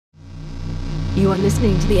You are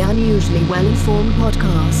listening to the Unusually Well-Informed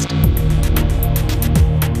podcast.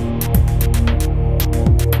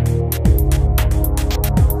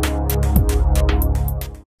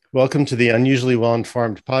 Welcome to the Unusually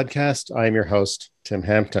Well-Informed podcast. I am your host, Tim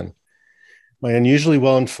Hampton. My unusually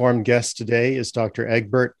well-informed guest today is Dr.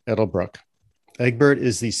 Egbert Edelbrock. Egbert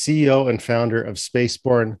is the CEO and founder of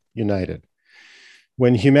Spaceborne United.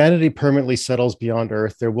 When humanity permanently settles beyond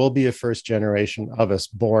Earth, there will be a first generation of us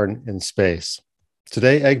born in space.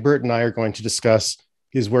 Today, Egbert and I are going to discuss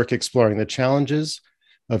his work exploring the challenges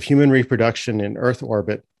of human reproduction in Earth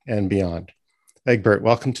orbit and beyond. Egbert,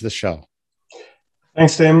 welcome to the show.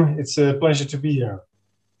 Thanks, Tim. It's a pleasure to be here.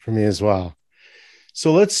 For me as well.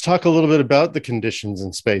 So let's talk a little bit about the conditions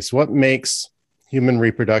in space. What makes human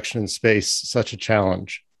reproduction in space such a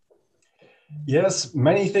challenge? Yes,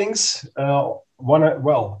 many things.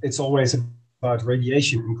 It's always about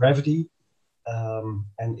radiation and gravity.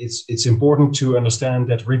 And it's important to understand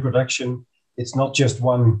that reproduction, it's not just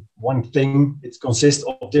one thing. It consists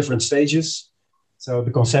of different stages. So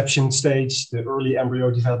the conception stage, the early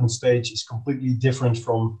embryo development stage is completely different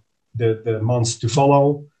from the months to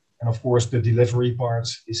follow. And of course, the delivery part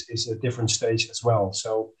is a different stage as well.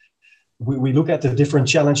 So we look at the different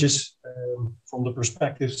challenges from the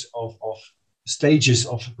perspectives of stages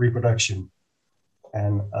of reproduction.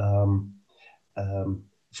 And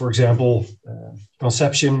for example,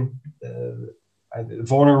 conception,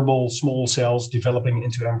 vulnerable small cells developing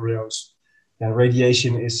into embryos. And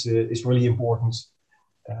radiation is really important,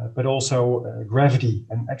 but also gravity.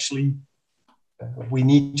 And actually, we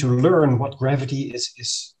need to learn what gravity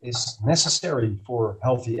is necessary for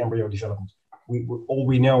healthy embryo development. All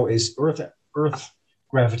we know is Earth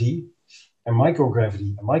gravity and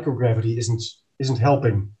microgravity. And microgravity isn't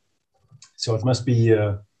helping, so it must be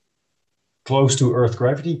close to Earth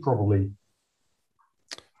gravity, probably.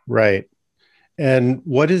 Right. And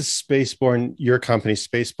what is Spaceborne, your company,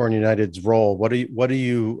 Spaceborne United's role?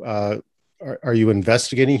 Are you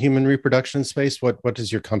investigating human reproduction in space? What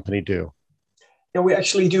does your company do? Yeah,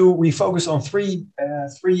 we focus on three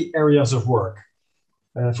areas of work.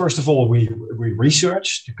 First of all, we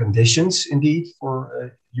research the conditions indeed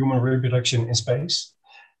for human reproduction in space.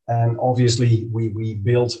 And obviously we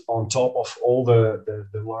build on top of all the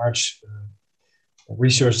large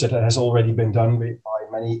research that has already been done by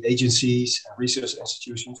many agencies and research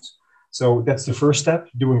institutions. So that's the first step,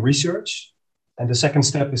 doing research. And the second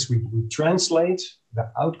step is we translate the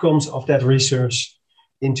outcomes of that research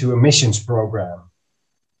into a missions program,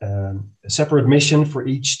 a separate mission for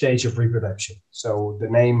each stage of reproduction. So the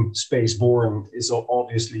name Spaceborne is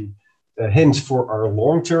obviously a hint for our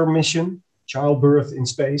long-term mission, childbirth in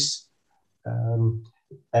space.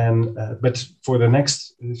 But for the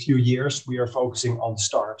next few years, we are focusing on the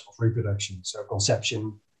start of reproduction, so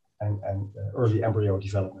conception and early embryo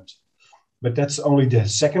development. But that's only the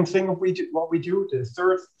second thing what we do. The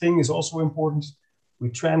third thing is also important. We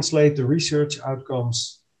translate the research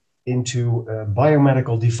outcomes into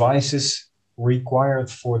biomedical devices required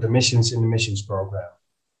for the missions in the missions program.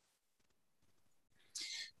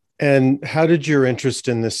 And how did your interest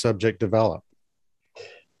in this subject develop?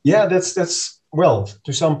 Yeah, that's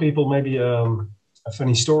to some people maybe a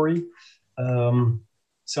funny story. How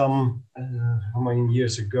many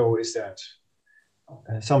years ago is that?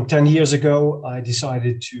 Some 10 years ago, I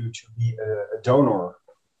decided to be a donor,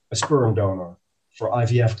 a sperm donor for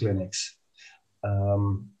IVF clinics.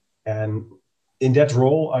 And in that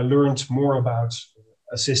role, I learned more about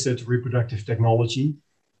assisted reproductive technology,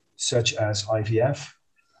 such as IVF.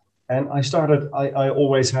 And I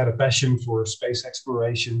always had a passion for space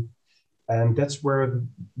exploration. And that's where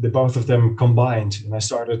the both of them combined. And I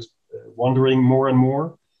started wondering more and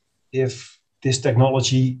more if this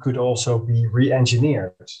technology could also be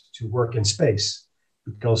re-engineered to work in space,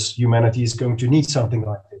 because humanity is going to need something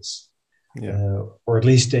like this. Yeah. Or at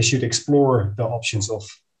least they should explore the options of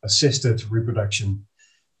assisted reproduction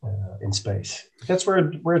in space. That's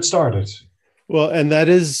where it started. Well, and that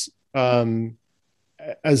is,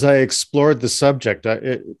 as I explored the subject,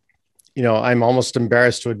 I'm almost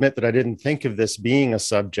embarrassed to admit that I didn't think of this being a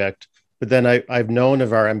subject, but then I've known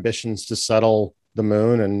of our ambitions to settle the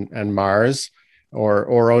moon and Mars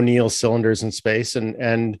or O'Neill cylinders in space.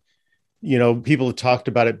 And people have talked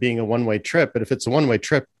about it being a one-way trip, but if it's a one-way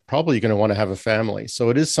trip, probably you're going to want to have a family. So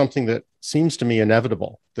it is something that seems to me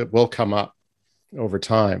inevitable that will come up over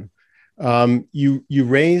time. You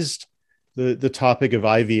raised the topic of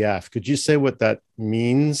IVF. Could you say what that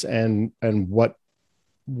means and what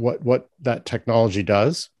that technology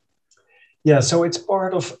does? Yeah, so it's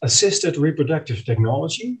part of assisted reproductive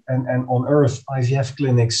technology. And on Earth, IVF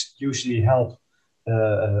clinics usually help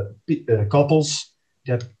couples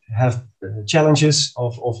that have challenges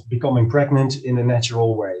of becoming pregnant in a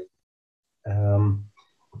natural way.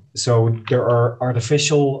 So there are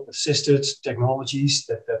artificial assisted technologies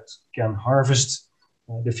that can harvest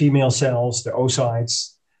the female cells, the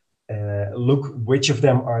oocytes, look which of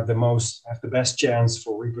them are have the best chance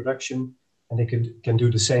for reproduction, and they can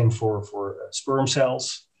do the same for sperm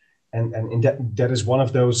cells. And that is one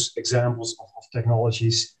of those examples of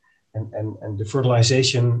technologies, and the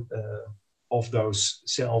fertilization of those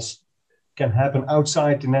cells can happen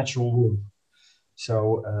outside the natural womb.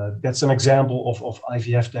 So that's an example of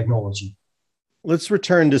IVF technology. Let's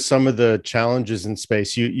return to some of the challenges in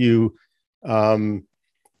space. You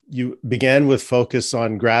began with focus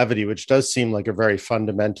on gravity, which does seem like a very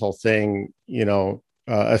fundamental thing. A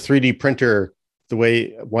 3D printer, the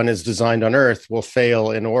way one is designed on Earth, will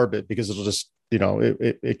fail in orbit because it'll just,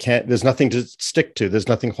 it can't, there's nothing to stick to. There's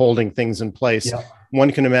nothing holding things in place. Yeah.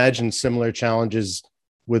 One can imagine similar challenges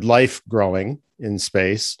with life growing in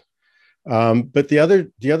space. But the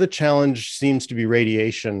other challenge seems to be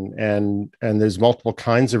radiation, and there's multiple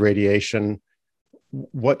kinds of radiation.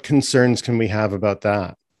 What concerns can we have about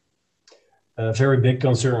that? Very big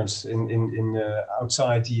concerns. In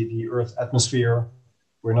outside the Earth atmosphere,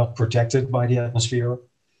 we're not protected by the atmosphere.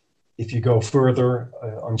 If you go further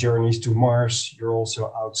on journeys to Mars, you're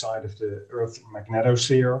also outside of the Earth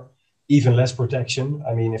magnetosphere. Even less protection.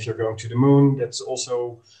 I mean, if you're going to the moon, that's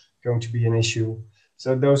also going to be an issue.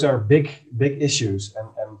 So those are big issues,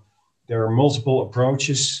 and there are multiple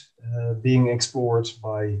approaches being explored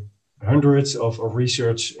by hundreds of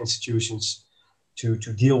research institutions to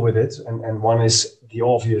deal with it. And one is the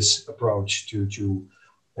obvious approach to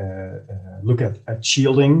look at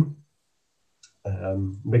shielding,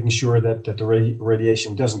 making sure that the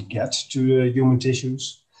radiation doesn't get to human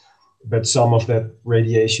tissues, but some of that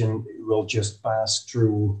radiation will just pass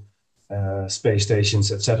through space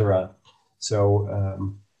stations, etc. So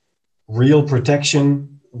real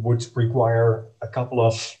protection would require a couple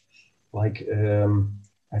of, I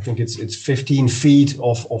think it's 15 feet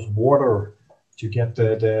of water to get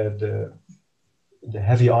the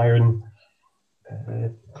heavy iron,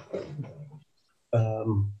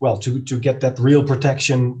 to get that real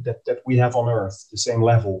protection that we have on Earth, the same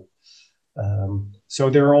level. So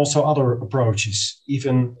there are also other approaches,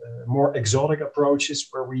 even more exotic approaches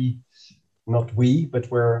where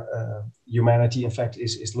humanity, in fact,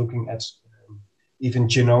 is looking at even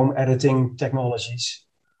genome editing technologies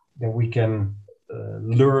that we can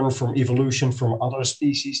learn from evolution from other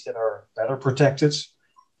species that are better protected,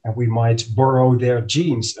 and we might borrow their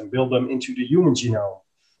genes and build them into the human genome.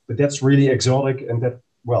 But that's really exotic, and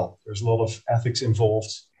there's a lot of ethics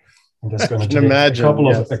involved, and that's going to take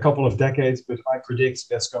a couple of decades. But I predict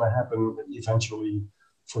that's going to happen eventually,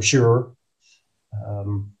 for sure.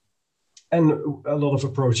 And a lot of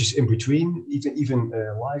approaches in between, even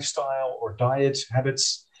lifestyle or diet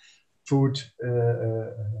habits, food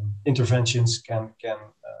interventions can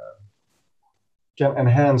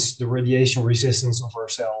enhance the radiation resistance of our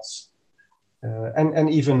cells, and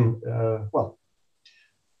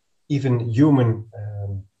even human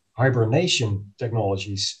hibernation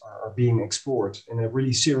technologies are being explored in a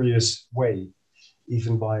really serious way,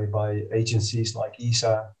 even by agencies like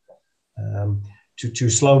ESA. To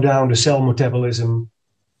slow down the cell metabolism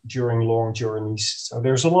during long journeys. So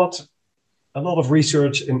there's a lot of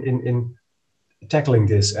research in tackling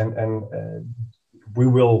this, and we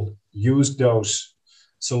will use those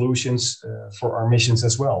solutions for our missions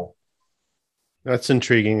as well. That's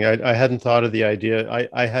intriguing. I hadn't thought of the idea.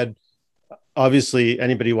 I had, obviously,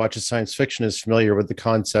 anybody who watches science fiction is familiar with the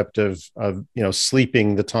concept of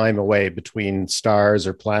sleeping the time away between stars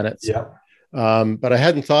or planets. Yeah. But I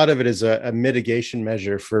hadn't thought of it as a mitigation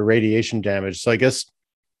measure for radiation damage. So I guess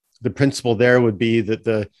the principle there would be that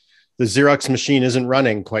the Xerox machine isn't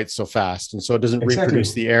running quite so fast, and so it doesn't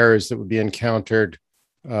reproduce the errors that would be encountered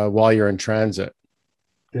while you're in transit.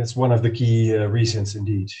 That's one of the key reasons,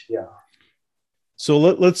 indeed. Yeah. So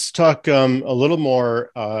let's talk a little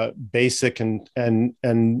more basic, and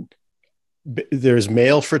there's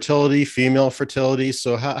male fertility, female fertility.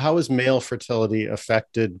 So how is male fertility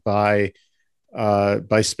affected by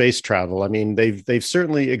space travel? I mean, they've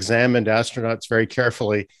certainly examined astronauts very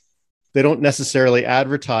carefully. They don't necessarily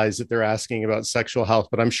advertise that they're asking about sexual health,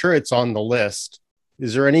 but I'm sure it's on the list.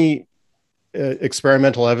 Is there any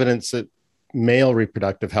experimental evidence that male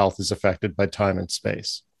reproductive health is affected by time and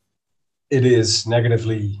space? It is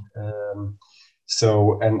negatively. And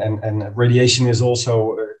radiation is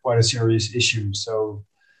also quite a serious issue. So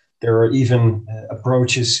there are even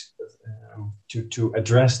approaches to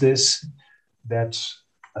address this that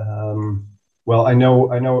Well, I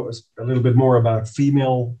know a little bit more about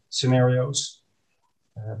female scenarios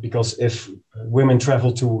because if women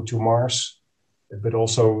travel to Mars, but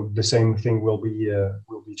also the same thing will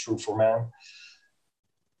be true for men.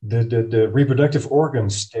 The reproductive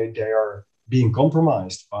organs they are being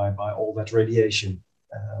compromised by all that radiation,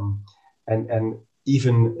 and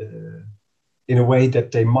even in a way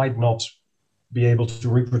that they might not be able to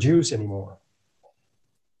reproduce anymore.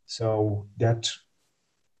 So that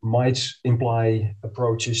might imply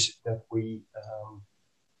approaches that we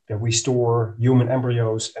store human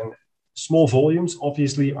embryos, and small volumes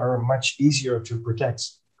obviously are much easier to protect.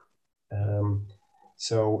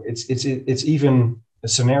 So it's even a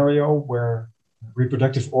scenario where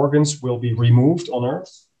reproductive organs will be removed on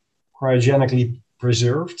Earth, cryogenically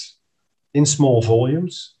preserved in small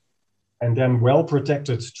volumes, and then well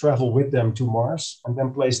protected travel with them to Mars and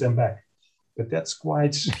then place them back. But that's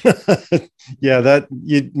quite yeah, that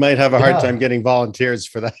you might have a hard time getting volunteers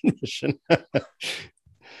for that mission.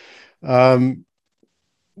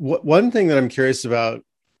 One thing that I'm curious about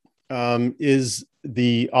is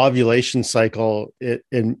the ovulation cycle.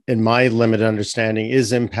 In my limited understanding,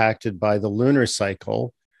 is impacted by the lunar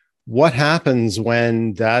cycle. What happens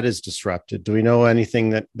when that is disrupted? Do we know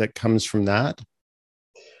anything that comes from that?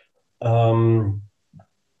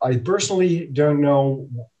 I personally don't know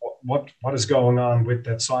what is going on with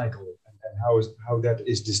that cycle and how that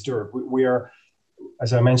is disturbed. We are,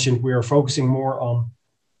 as I mentioned, we are focusing more on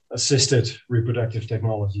assisted reproductive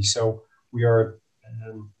technology. So we are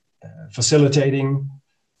facilitating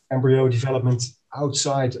embryo development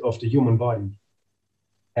outside of the human body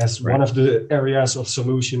as one of the areas of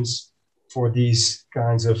solutions for these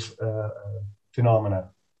kinds of phenomena.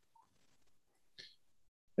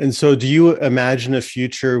 And so do you imagine a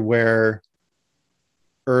future where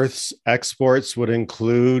Earth's exports would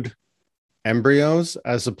include embryos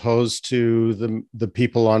as opposed to the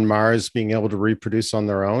people on Mars being able to reproduce on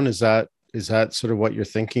their own? Is that sort of what you're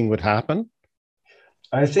thinking would happen?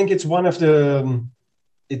 I think it's one of the,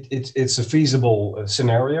 it's a feasible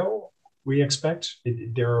scenario we expect.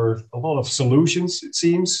 There are a lot of solutions, it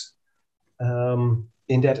seems,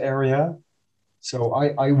 in that area. So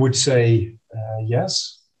I would say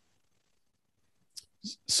yes.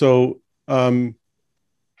 So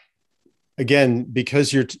again,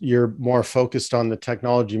 because you're more focused on the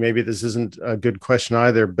technology, maybe this isn't a good question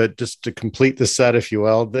either, but just to complete the set, if you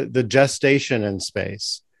will, the gestation in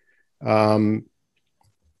space.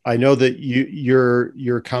 I know that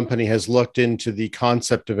your company has looked into the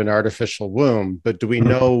concept of an artificial womb, but do we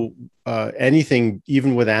know anything,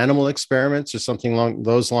 even with animal experiments or something along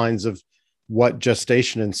those lines, of what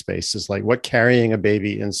gestation in space is like, what carrying a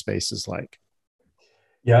baby in space is like?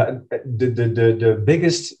 Yeah, the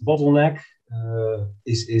biggest bottleneck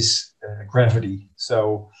is gravity.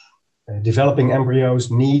 So developing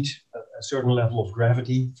embryos need a certain level of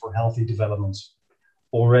gravity for healthy development.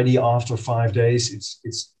 Already after 5 days,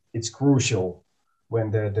 it's crucial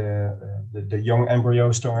when the young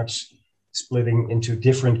embryo starts splitting into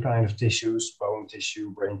different kind of tissues, bone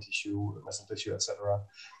tissue, brain tissue, muscle tissue, etc.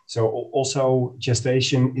 So also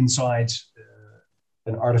gestation inside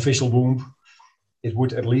an artificial womb, it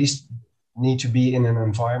would at least need to be in an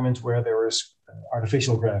environment where there is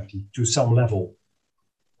artificial gravity to some level.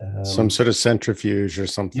 Some sort of centrifuge or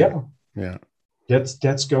something. Yeah.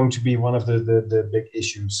 That's going to be one of the big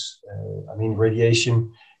issues. I mean,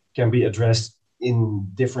 radiation can be addressed in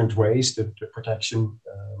different ways, the protection,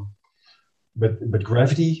 but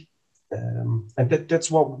gravity, and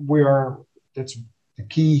that's what that's the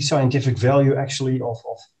key scientific value actually of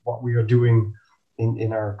what we are doing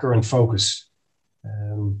in our current focus.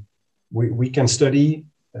 We can study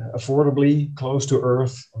affordably close to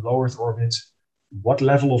Earth, low Earth orbit, what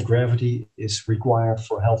level of gravity is required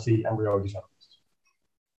for healthy embryo development.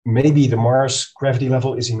 Maybe the Mars gravity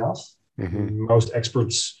level is enough. Mm-hmm. Most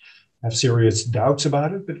experts have serious doubts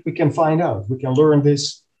about it, but we can find out. We can learn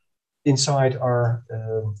this inside our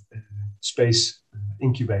space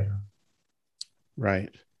incubator.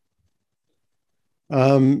 Right.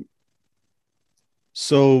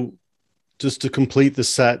 So just to complete the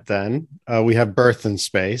set then, we have birth in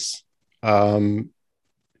space. Do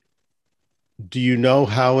you know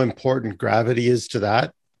how important gravity is to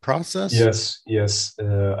that process? Yes.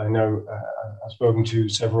 I know. I've spoken to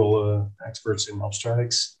several experts in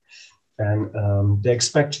obstetrics, and they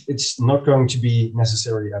expect it's not going to be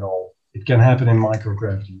necessary at all. It can happen in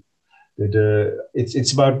microgravity.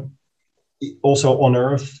 It's about, also on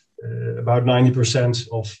Earth, about 90%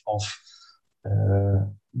 of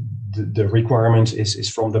the requirement is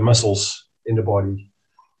from the muscles in the body.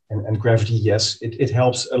 And gravity, yes, it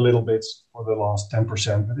helps a little bit for the last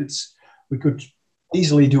 10%, but it's we could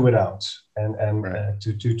easily do without. And Right.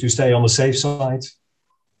 to stay on the safe side,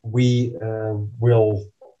 we will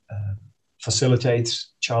facilitate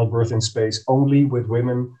childbirth in space only with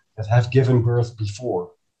women that have given birth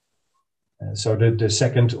before. So the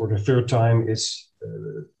second or the third time is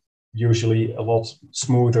usually a lot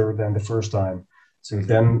smoother than the first time. So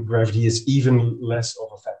then gravity is even less of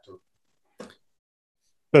a factor.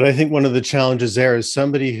 But I think one of the challenges there is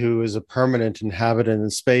somebody who is a permanent inhabitant in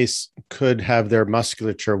space could have their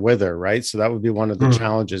musculature with her, right? So that would be one of the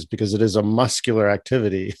challenges, because it is a muscular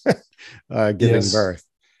activity, giving birth.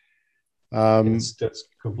 Yes, that's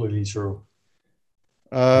completely true.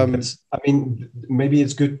 I mean, maybe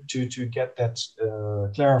it's good to get that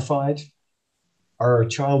clarified. Our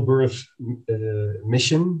childbirth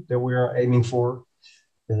mission that we are aiming for,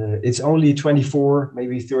 it's only 24,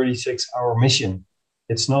 maybe 36-hour mission.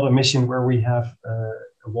 It's not a mission where we have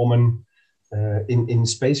a woman in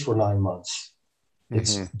space for 9 months.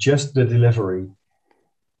 It's just the delivery.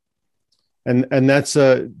 And that's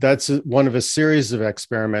one of a series of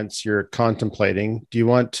experiments you're contemplating. Do you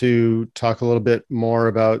want to talk a little bit more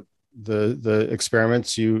about the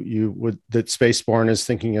experiments that Spaceborne is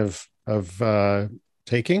thinking of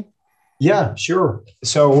taking? Yeah, sure.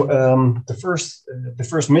 So the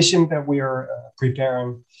first mission that we are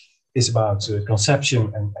preparing is about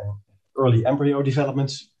conception and early embryo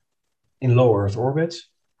development in low Earth orbit,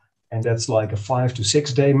 and that's like a 5 to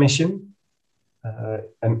 6 day mission,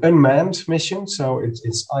 an unmanned mission. So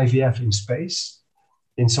it's IVF in space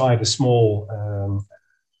inside a small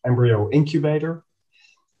embryo incubator,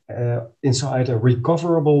 inside a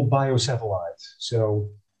recoverable biosatellite.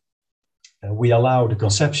 So we allow the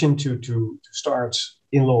conception to start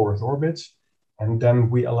in low Earth orbit, and then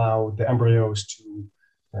we allow the embryos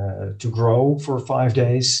to grow for 5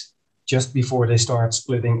 days just before they start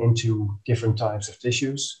splitting into different types of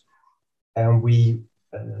tissues. And we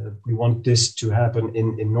want this to happen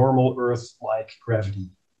in normal Earth-like gravity.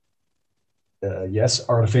 Yes,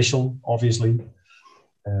 artificial, obviously.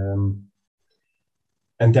 And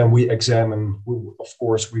then we examine, of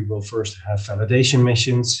course, we will first have validation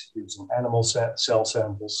missions using animal cell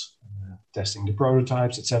samples, testing the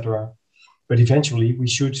prototypes, etc. But eventually we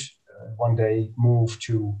should one day move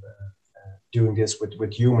to doing this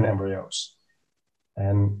with human embryos.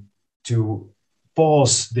 And to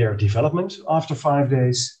pause their development after 5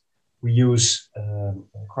 days, we use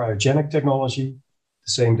cryogenic technology,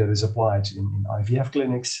 the same that is applied in IVF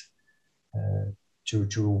clinics,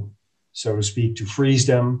 to so to speak, to freeze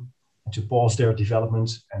them, and to pause their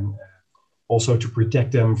development, and also to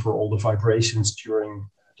protect them for all the vibrations during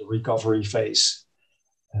the recovery phase,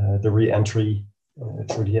 the re-entry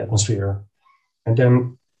through the atmosphere. And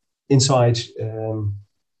then inside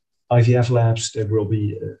IVF labs, they will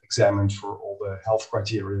be examined for all the health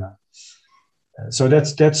criteria. So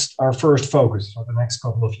that's our first focus for the next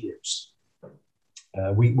couple of years.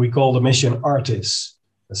 We call the mission ARTIS,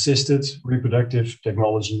 Assisted Reproductive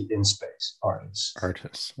Technology in Space, ARTIS.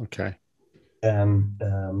 ARTIS, okay. And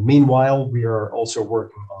meanwhile, we are also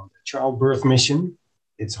working on the childbirth mission.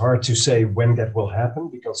 It's hard to say when that will happen,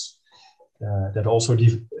 because that also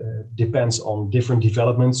depends on different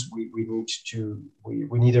developments. We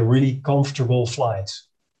need a really comfortable flight,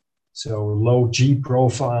 so low G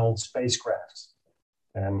profile spacecraft,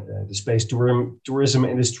 and the space tourism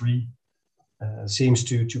industry seems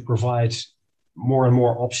to provide more and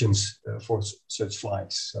more options for such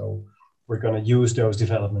flights. So we're going to use those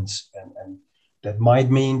developments, and that might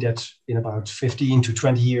mean that in about 15 to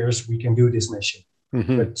 20 years we can do this mission.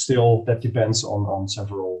 But still, that depends on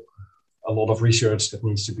a lot of research that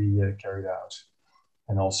needs to be carried out,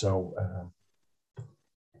 and also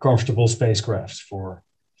comfortable spacecraft for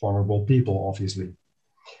vulnerable people, obviously.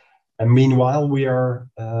 And meanwhile, we are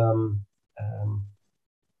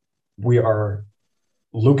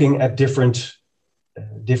looking at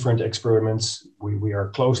different experiments. We are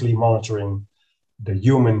closely monitoring the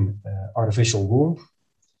human artificial womb.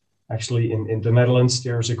 Actually, in the Netherlands,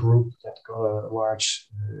 there's a group that got a large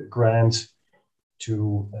grant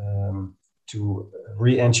to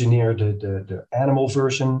re-engineer the animal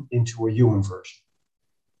version into a human version,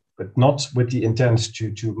 but not with the intent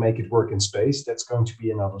to make it work in space. That's going to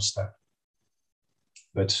be another step.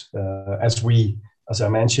 But as I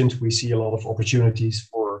mentioned, we see a lot of opportunities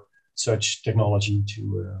for such technology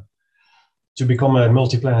to become a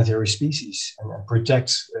multiplanetary species and protect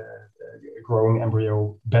a growing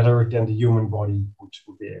embryo better than the human body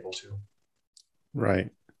would be able to. Right.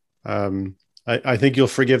 I think you'll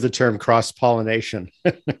forgive the term cross-pollination,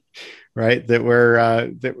 right?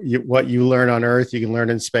 What you learn on Earth, you can learn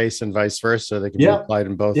in space, and vice versa. They can be applied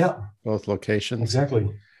in both locations.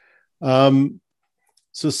 Exactly. Um,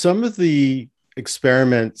 so some of the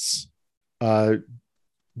experiments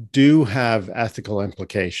do have ethical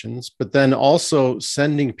implications, but then also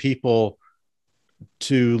sending people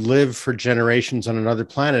to live for generations on another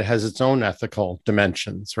planet has its own ethical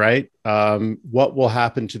dimensions, right? What will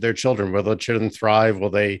happen to their children? Will their children thrive? Will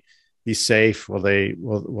they be safe? Will they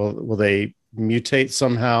mutate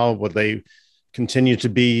somehow? Will they continue to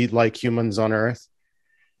be like humans on Earth?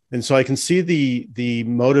 And so I can see the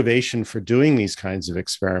motivation for doing these kinds of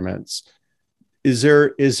experiments. Is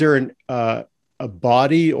there a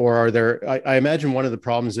body, or are there? I imagine one of the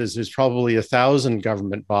problems is there's probably 1,000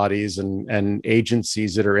 government bodies and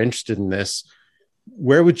agencies that are interested in this.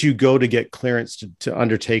 Where would you go to get clearance to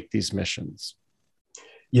undertake these missions?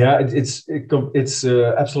 Yeah, it's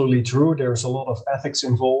absolutely true. There's a lot of ethics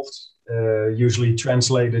involved, usually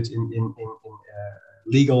translated in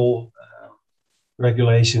legal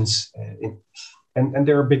regulations, and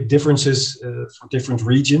there are big differences for different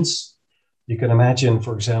regions. You can imagine,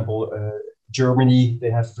 for example, Germany,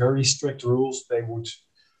 they have very strict rules. They would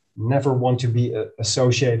never want to be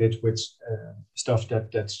associated with stuff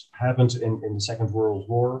that's happened in the Second World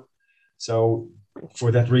War. So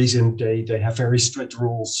for that reason, they have very strict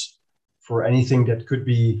rules for anything that could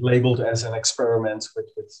be labeled as an experiment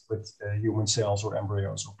with human cells or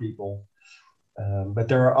embryos or people. But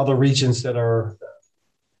there are other regions that are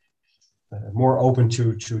more open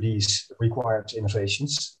to these required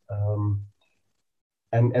innovations.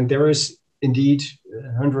 And there is indeed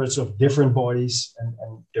hundreds of different bodies,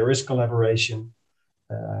 and there is collaboration.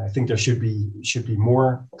 I think there should be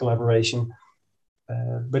more collaboration.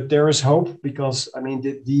 But there is hope because, I mean,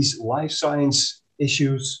 these life science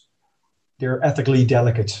issues, they're ethically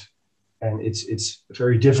delicate. And it's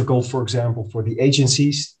very difficult, for example, for the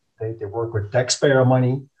agencies. They work with taxpayer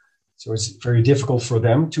money. So it's very difficult for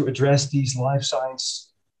them to address these life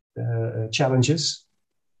science challenges.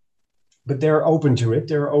 But they're open to it.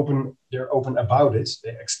 They're open about it.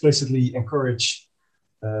 They explicitly encourage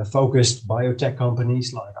focused biotech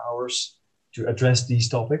companies like ours to address these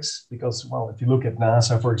topics. Because, well, if you look at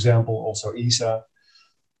NASA, for example, also ESA,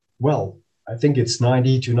 well, I think it's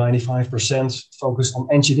 90 to 95% focused on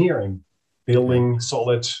engineering, building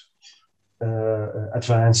solid,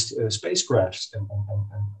 advanced spacecraft, and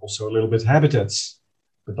also a little bit habitats.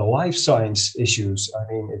 But the life science issues, I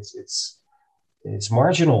mean, it's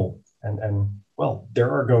marginal. And well, there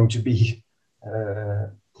are going to be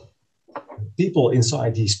people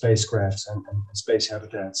inside these spacecrafts and space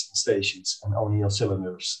habitats and stations and O'Neill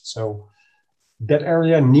cylinders. So that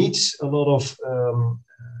area needs a lot of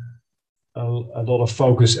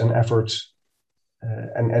focus and effort,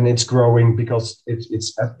 and it's growing because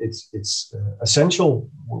it's essential.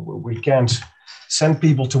 We can't send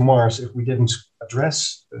people to Mars if we didn't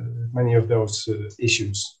address many of those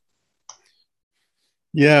issues.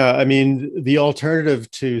 Yeah, I mean, the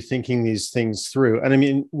alternative to thinking these things through, and I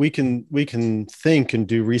mean, we can think and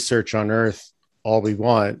do research on Earth all we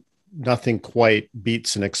want. Nothing quite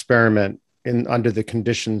beats an experiment under the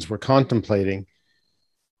conditions we're contemplating.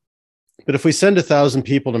 But if we send 1,000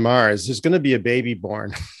 people to Mars, there's going to be a baby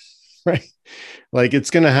born, right? Like,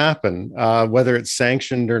 it's going to happen, whether it's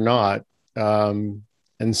sanctioned or not. And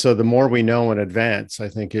so the more we know in advance, I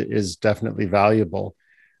think it is definitely valuable.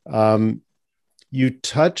 You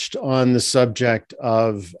touched on the subject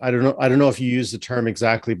of, I don't know if you use the term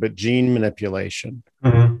exactly, but gene manipulation.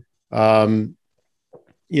 Mm-hmm.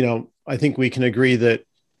 I think we can agree that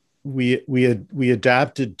we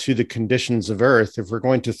adapted to the conditions of Earth. If we're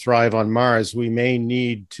going to thrive on Mars, we may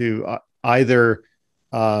need to either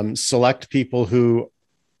select people who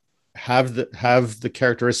have the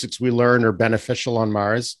characteristics we learn are beneficial on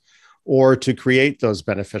Mars, or to create those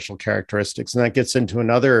beneficial characteristics. And that gets into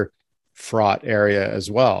another fraught area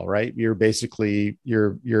as well, right? You're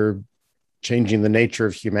changing the nature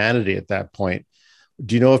of humanity at that point.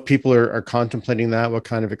 Do you know if people are contemplating that, what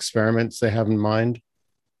kind of experiments they have in mind?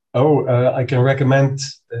 I can recommend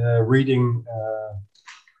reading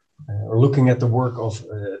or looking at the work of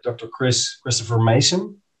Dr. Christopher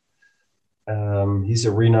Mason. He's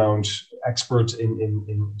a renowned expert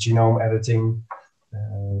in genome editing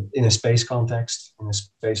in a space context, in a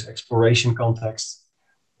space exploration context.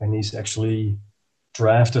 And he's actually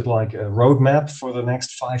drafted like a roadmap for the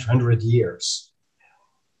next 500 years.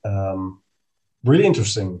 Really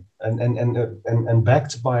interesting and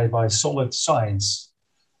backed by solid science.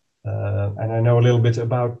 And I know a little bit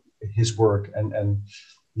about his work, and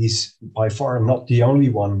he's by far not the only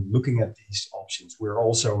one looking at these options. We're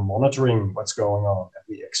also monitoring what's going on, and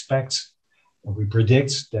we expect and we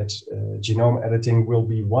predict that genome editing will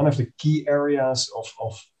be one of the key areas of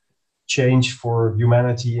change for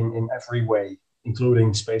humanity in every way, including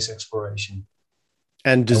space exploration.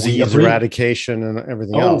 And disease eradication and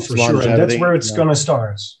everything else. For sure. And that's where it's going to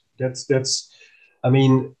start. I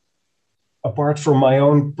mean, apart from my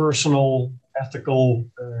own personal ethical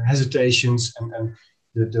hesitations and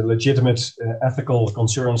the legitimate ethical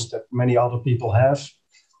concerns that many other people have,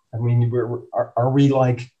 I mean, are we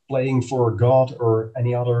like playing for God or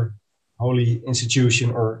any other holy institution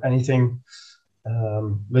or anything?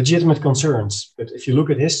 Legitimate concerns. But if you look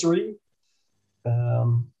at history,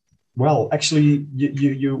 well, actually,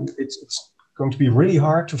 it's going to be really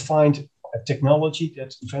hard to find a technology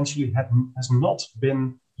that eventually has not been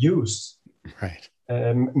used. Right.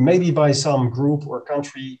 Maybe by some group or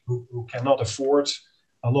country who cannot afford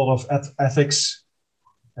a lot of ethics,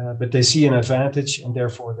 but they see an advantage and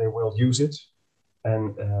therefore they will use it.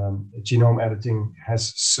 And genome editing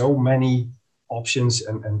has so many options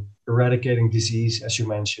and eradicating disease, as you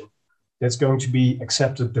mentioned, that's going to be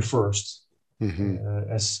accepted the first.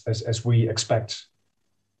 As we expect.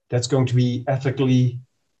 That's going to be ethically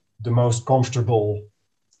the most comfortable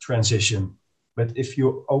transition. But if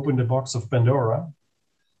you open the box of Pandora,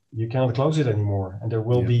 you cannot close it anymore. And there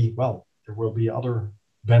will be other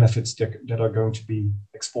benefits that are going to be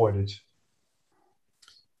exploited.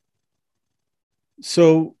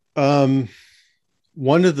 So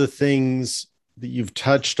one of the things that you've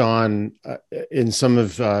touched on in some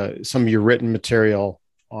of your written material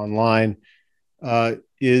online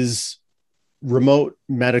is remote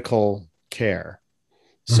medical care.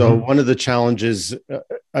 So one of the challenges,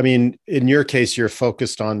 I mean, in your case, you're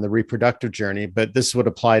focused on the reproductive journey, but this would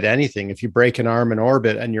apply to anything. If you break an arm in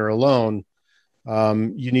orbit and you're alone,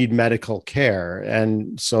 you need medical care.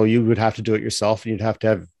 And so you would have to do it yourself, and you'd have to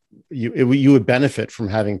have, you would benefit from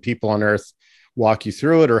having people on Earth walk you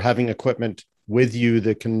through it or having equipment with you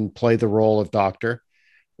that can play the role of doctor.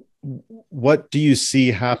 What do you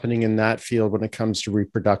see happening in that field when it comes to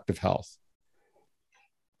reproductive health?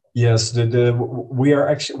 Yes, we are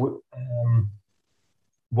actually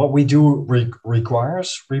what we do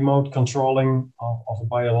requires remote controlling of a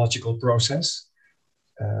biological process.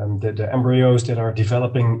 The embryos that are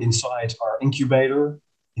developing inside our incubator,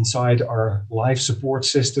 inside our life support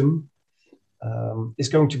system, is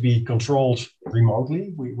going to be controlled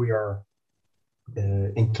remotely. We are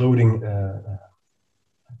including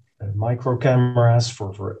micro cameras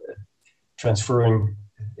for transferring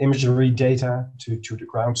imagery data to the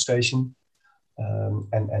ground station,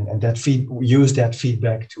 and that we use that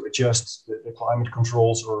feedback to adjust the climate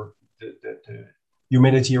controls or the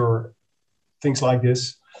humidity or things like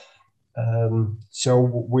this. So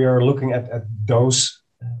we are looking at those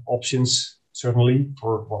options certainly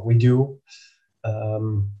for what we do,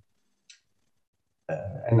 and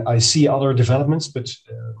I see other developments, but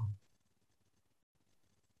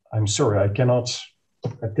I'm sorry, I cannot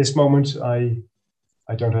at this moment.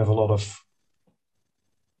 I don't have a lot of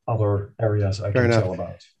other areas I can tell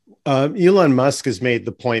about. Elon Musk has made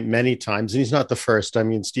the point many times, and he's not the first. I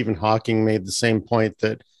mean, Stephen Hawking made the same point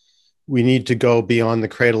that we need to go beyond the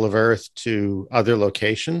cradle of Earth to other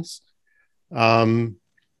locations. How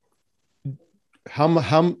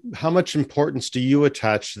much importance do you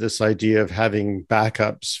attach to this idea of having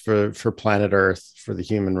backups for planet Earth, for the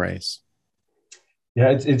human race?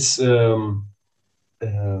 Yeah,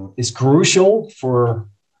 it's crucial for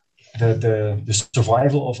the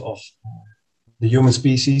survival of the human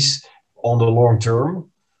species on the long term.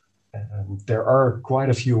 There are quite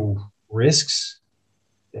a few risks,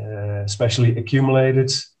 especially accumulated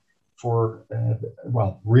for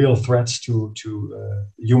real threats to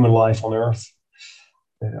human life on Earth.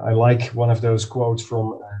 I like one of those quotes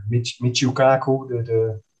from Michio Kaku,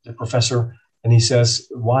 the professor, and he says,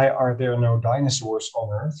 "Why are there no dinosaurs on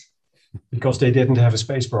Earth? Because they didn't have a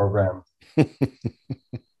space program."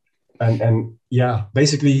 and yeah,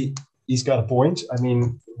 basically he's got a point. I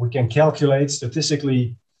mean, we can calculate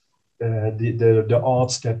statistically the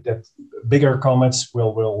odds that bigger comets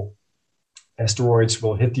asteroids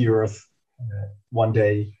will hit the Earth one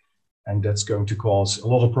day, and that's going to cause a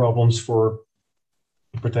lot of problems for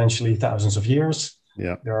potentially thousands of years.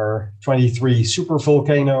 Yeah, there are 23 super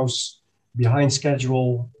volcanoes behind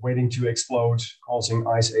schedule, waiting to explode, causing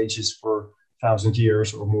ice ages for 1,000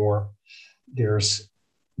 years or more.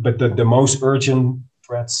 But the most urgent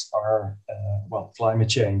threats are climate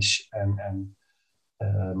change and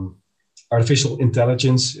artificial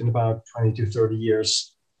intelligence in about 20 to 30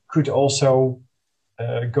 years could also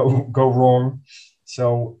go wrong.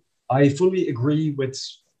 So I fully agree with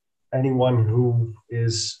anyone who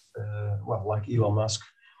is like Elon Musk.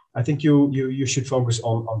 I think you should focus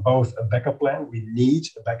on both a backup plan. We need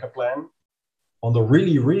a backup plan on the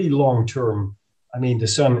really, really long term, I mean, the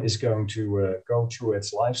sun is going to go through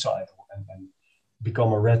its life cycle and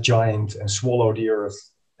become a red giant and swallow the earth.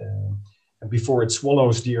 And before it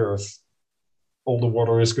swallows the earth, all the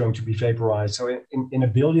water is going to be vaporized. So in a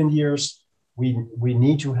billion years, we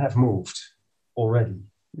need to have moved already.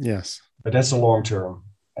 Yes. But that's a long term.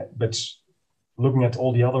 But looking at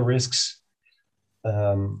all the other risks,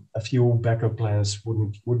 a few backup plans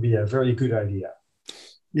would be a very good idea.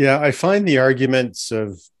 Yeah, I find the arguments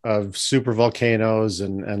of super volcanoes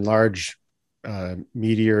and large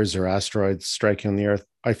meteors or asteroids striking the Earth,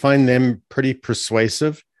 I find them pretty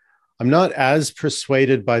persuasive. I'm not as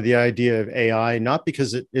persuaded by the idea of AI, not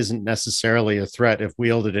because it isn't necessarily a threat if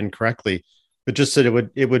wielded incorrectly, but just that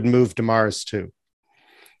it would move to Mars too,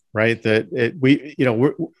 right? That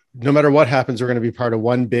no matter what happens, we're going to be part of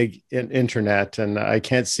one big internet, and I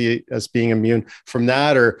can't see us being immune from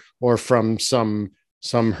that or from some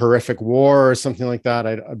horrific war or something like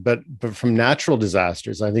that. But from natural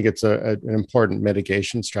disasters, I think it's an important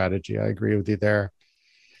mitigation strategy. I agree with you there.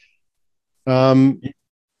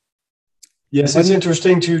 Yes, it's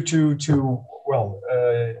interesting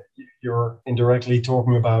you're indirectly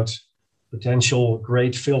talking about potential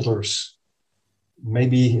great filters.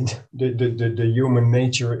 Maybe the human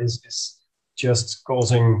nature is just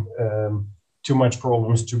causing too much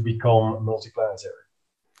problems to become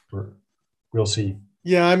multiplanetary. We'll see.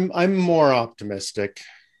 Yeah, I'm more optimistic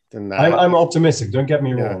than that. I'm optimistic. Don't get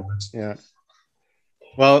me wrong. Yeah.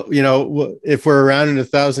 Well, if we're around in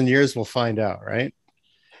 1,000 years, we'll find out, right?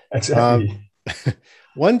 Exactly.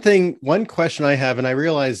 One question I have, and I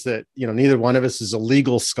realize that neither one of us is a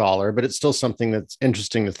legal scholar, but it's still something that's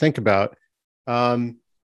interesting to think about.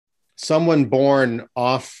 Someone born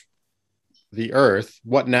off the Earth,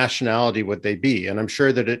 what nationality would they be? And I'm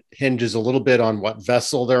sure that it hinges a little bit on what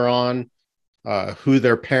vessel they're on, who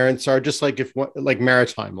their parents are. Just like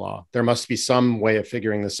maritime law, there must be some way of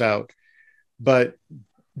figuring this out. But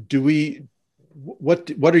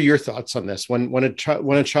what are your thoughts on this? When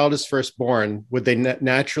a child is first born, would they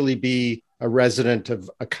naturally be a resident of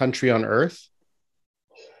a country on Earth?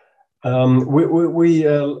 We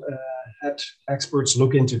had experts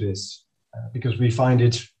look into this because we find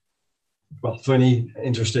it funny,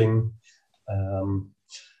 interesting,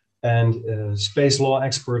 and space law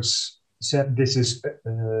experts said this is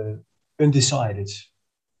undecided.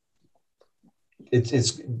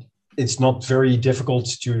 It's not very difficult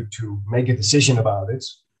to make a decision about it,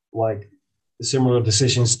 like the similar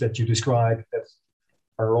decisions that you described that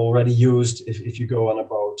are already used if you go on a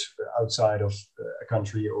boat outside of a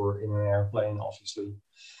country or in an airplane, obviously.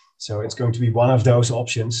 So it's going to be one of those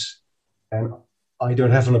options. And I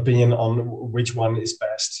don't have an opinion on which one is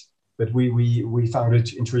best, but we found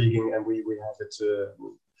it intriguing and we have it.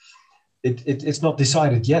 It's not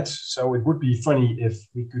decided yet. So it would be funny if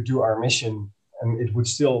we could do our mission and it would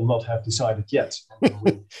still not have decided yet.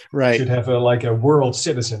 We right. should have a world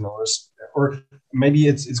citizen or maybe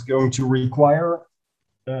it's going to require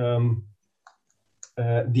the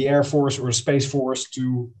Air Force or Space Force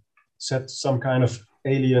to set some kind of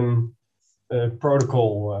alien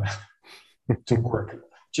protocol to work.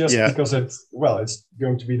 Because it's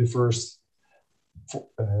going to be the first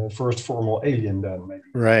formal alien then maybe.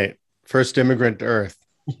 Right. First immigrant to Earth.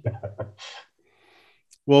 Yeah.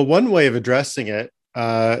 Well, one way of addressing it,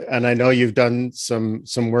 and I know you've done some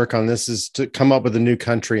work on this, is to come up with a new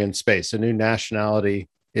country in space, a new nationality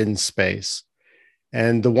in space.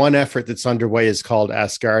 And the one effort that's underway is called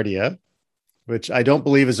Asgardia, which I don't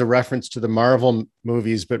believe is a reference to the Marvel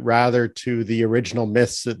movies, but rather to the original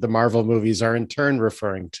myths that the Marvel movies are in turn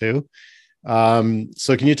referring to.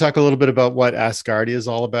 So can you talk a little bit about what Asgardia is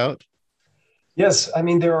all about? Yes, I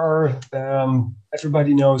mean, there are,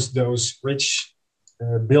 everybody knows those rich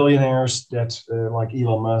billionaires that like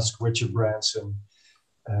Elon Musk, Richard Branson,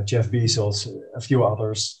 Jeff Bezos, a few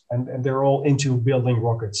others, and they're all into building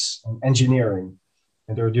rockets and engineering,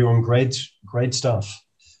 and they're doing great stuff.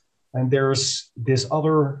 And there's this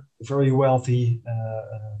other very wealthy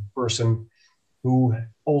person who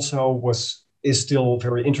also is still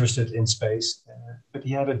very interested in space, but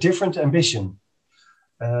he had a different ambition.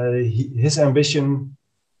 His ambition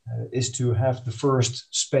is to have the first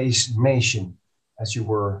space nation, as you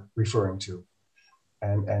were referring to,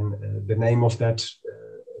 and the name of that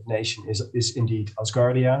nation is indeed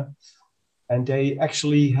Asgardia, and they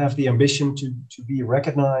actually have the ambition to be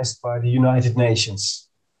recognized by the United Nations.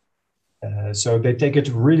 So they take it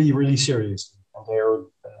really, really seriously, and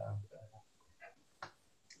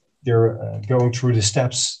they're going through the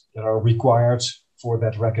steps that are required for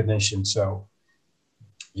that recognition. So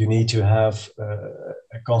you need to have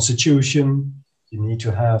a constitution, you need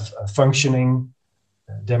to have a functioning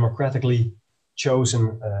democratically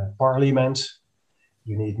chosen parliament.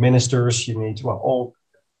 You need ministers, you need, well, all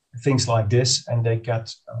things like this. And they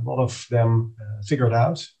got a lot of them figured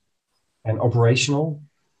out and operational.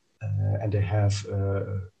 And they have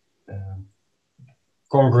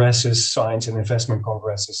congresses, science and investment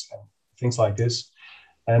congresses, and things like this.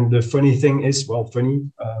 And the funny thing is,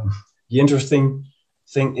 the interesting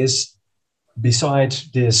thing is,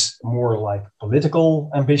 besides this more like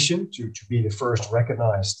political ambition to be the first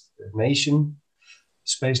recognized nation,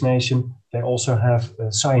 space nation, they also have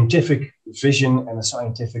a scientific vision and a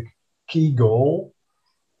scientific key goal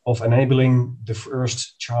of enabling the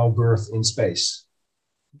first childbirth in space.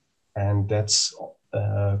 And that's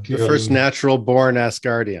clearly the first natural born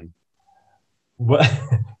Asgardian. Well,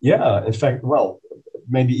 yeah, in fact, well,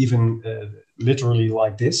 maybe even literally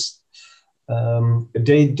like this.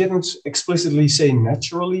 They didn't explicitly say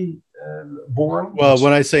naturally born. Well,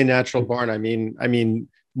 when I say natural born, I mean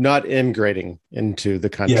not immigrating into the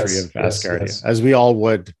country of Asgardia, as we all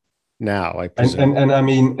would now, I presume. And I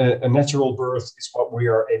mean, a natural birth is what we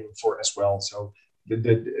are aiming for as well. So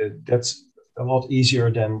that's a lot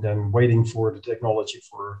easier than waiting for the technology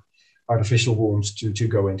for artificial wombs to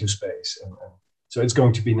go into space. And so it's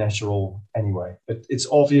going to be natural anyway. But it's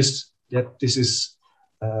obvious that this is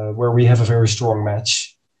where we have a very strong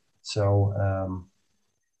match. So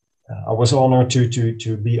I was honored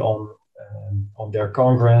to be on their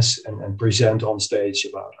Congress and present on stage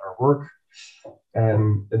about our work.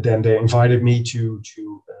 And then they invited me to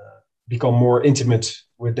become more intimate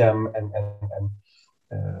with them, and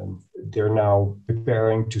they're now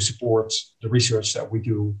preparing to support the research that we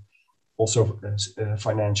do, also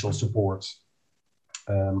financial support.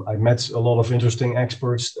 I met a lot of interesting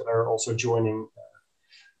experts that are also joining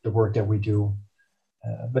the work that we do.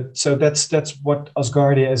 But so that's what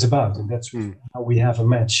Asgardia is about, and that's how we have a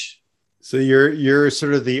match. So you're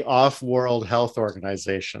sort of the off-world health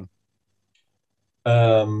organization.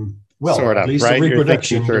 Well, sort of, at least right?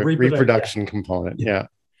 the reproduction component. Yeah.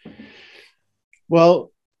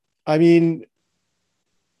 Well, I mean,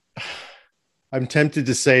 I'm tempted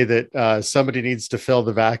to say that somebody needs to fill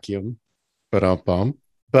the vacuum, but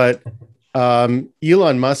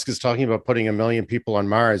Elon Musk is talking about putting 1 million people on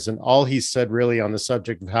Mars, and all he said really on the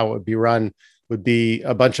subject of how it would be run would be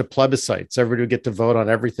a bunch of plebiscites. Everybody would get to vote on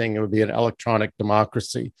everything. It would be an electronic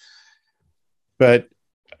democracy. But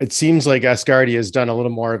it seems like Asgardia has done a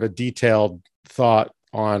little more of a detailed thought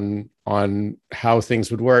on how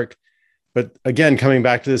things would work. But again, coming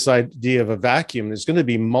back to this idea of a vacuum, there's going to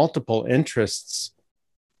be multiple interests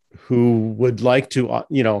who would like to,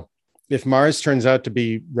 if Mars turns out to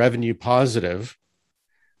be revenue positive,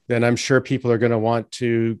 then I'm sure people are going to want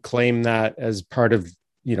to claim that as part of,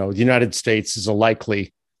 the United States is a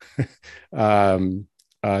likely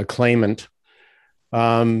claimant.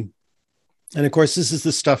 And of course, this is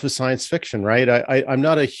the stuff of science fiction, right? I'm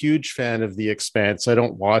not a huge fan of The Expanse. I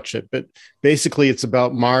don't watch it, but basically it's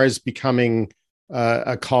about Mars becoming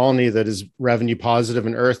a colony that is revenue positive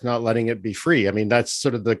and Earth not letting it be free. I mean, that's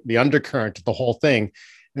sort of the undercurrent of the whole thing.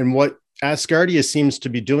 And what Asgardia seems to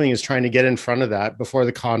be doing is trying to get in front of that before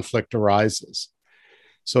the conflict arises.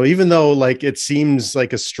 So even though it seems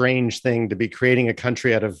like a strange thing to be creating a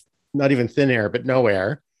country out of not even thin air, but no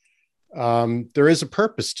air, there is a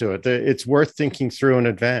purpose to it. It's worth thinking through in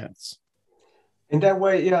advance. In that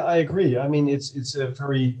way, yeah, I agree. I mean, it's a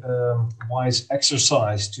very wise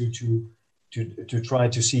exercise to try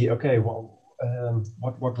to see, okay, well,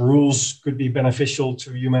 what rules could be beneficial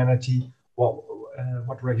to humanity?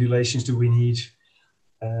 What regulations do we need?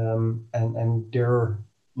 And they're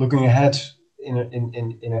looking ahead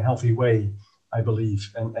in a healthy way, I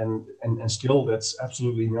believe. And still, that's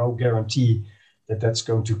absolutely no guarantee that's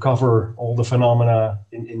going to cover all the phenomena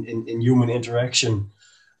in human interaction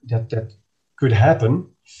that could happen.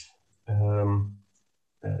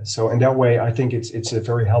 So in that way, I think it's a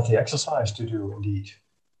very healthy exercise to do indeed.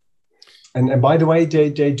 And by the way,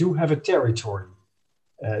 they do have a territory.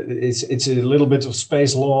 It's a little bit of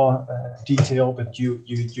space law detail, but you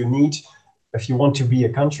need, if you want to be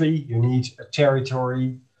a country, you need a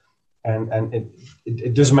territory, and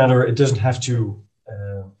it doesn't matter. It doesn't have to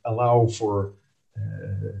allow for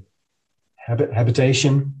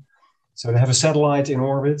habitation. So they have a satellite in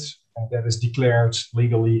orbit that is declared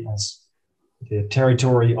legally as the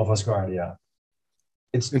territory of Asgardia.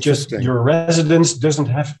 It's just your residents don't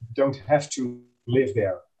have to live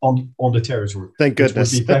there on the territory. Thank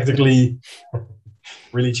goodness. It would be practically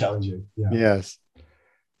really challenging. Yeah. Yes.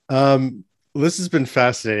 This has been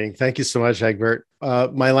fascinating. Thank you so much, Egbert.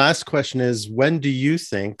 My last question is, when do you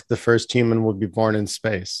think the first human will be born in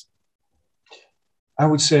space? I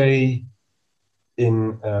would say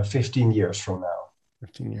in 15 years from now.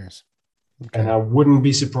 15 years. Okay. And I wouldn't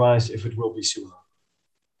be surprised if it will be sooner.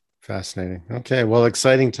 Fascinating. Okay. Well,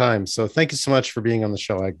 exciting times. So thank you so much for being on the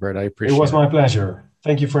show, Egbert. I appreciate it. It was my pleasure.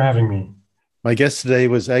 Thank you for having me. My guest today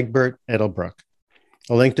was Egbert Edelbroek.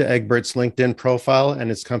 A link to Egbert's LinkedIn profile and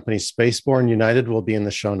his company Spaceborne United will be in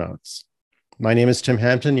the show notes. My name is Tim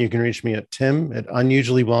Hampton. You can reach me at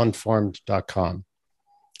tim@unusuallywellinformed.com.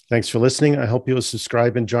 Thanks for listening. I hope you will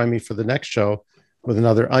subscribe and join me for the next show with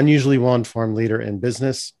another unusually well-informed leader in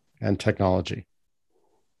business and technology.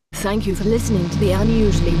 Thank you for listening to the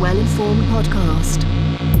Unusually Well-Informed podcast.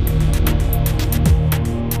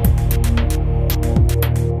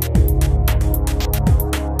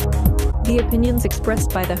 The opinions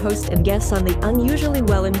expressed by the host and guests on the Unusually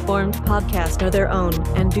Well-Informed podcast are their own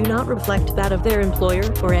and do not reflect that of their employer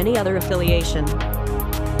or any other affiliation.